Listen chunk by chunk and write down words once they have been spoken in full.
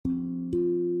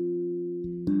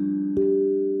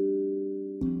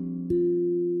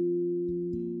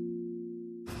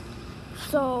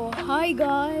So, hi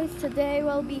guys, today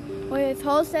we'll be with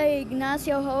Jose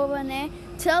Ignacio Jovane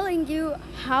telling you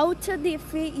how to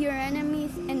defeat your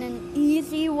enemies in an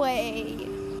easy way.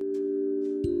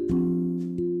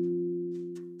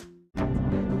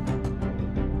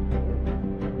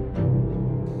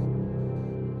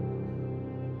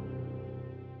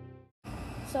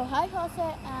 So, hi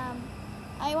Jose,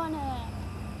 I want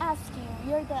to ask you,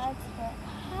 you're the expert,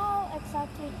 how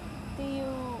exactly do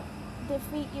you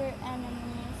defeat your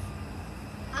enemies?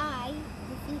 I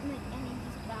defeat my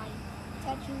enemies by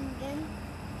touching them,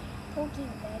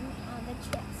 poking them on the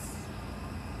chest.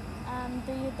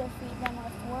 Do you defeat them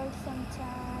with words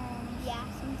sometimes? Yeah,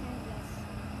 sometimes yes.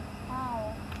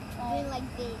 How? Doing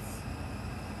like this.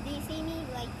 They see me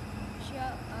like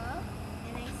shut up,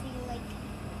 and I say like,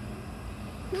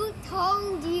 who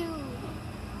told you?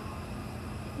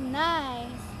 Nice.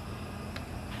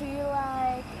 Do you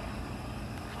like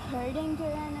hurting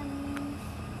your enemies?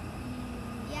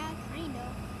 Yeah, kind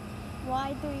of.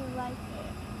 Why do you like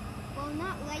it? Well,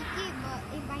 not like it, but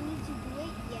if I need to do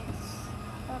it, yes.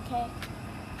 Okay.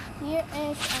 Here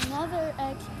is another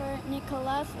expert,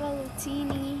 Nicolas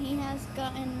Valentini. He has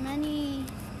gotten many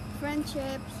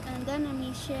friendships and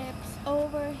enemyships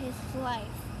over his life.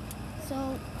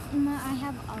 So I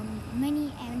have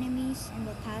many enemies in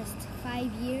the past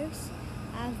 5 years.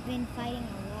 I've been fighting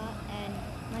a lot, and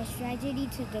my strategy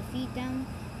to defeat them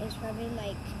is probably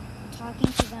like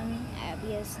talking to them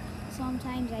because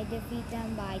sometimes I defeat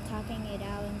them by talking it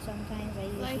out, and sometimes I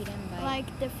defeat them by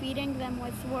Like defeating them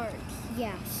with words.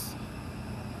 yes.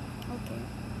 Okay.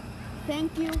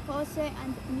 Thank you, Jose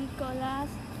and Nicolas,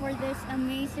 for this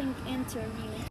amazing interview.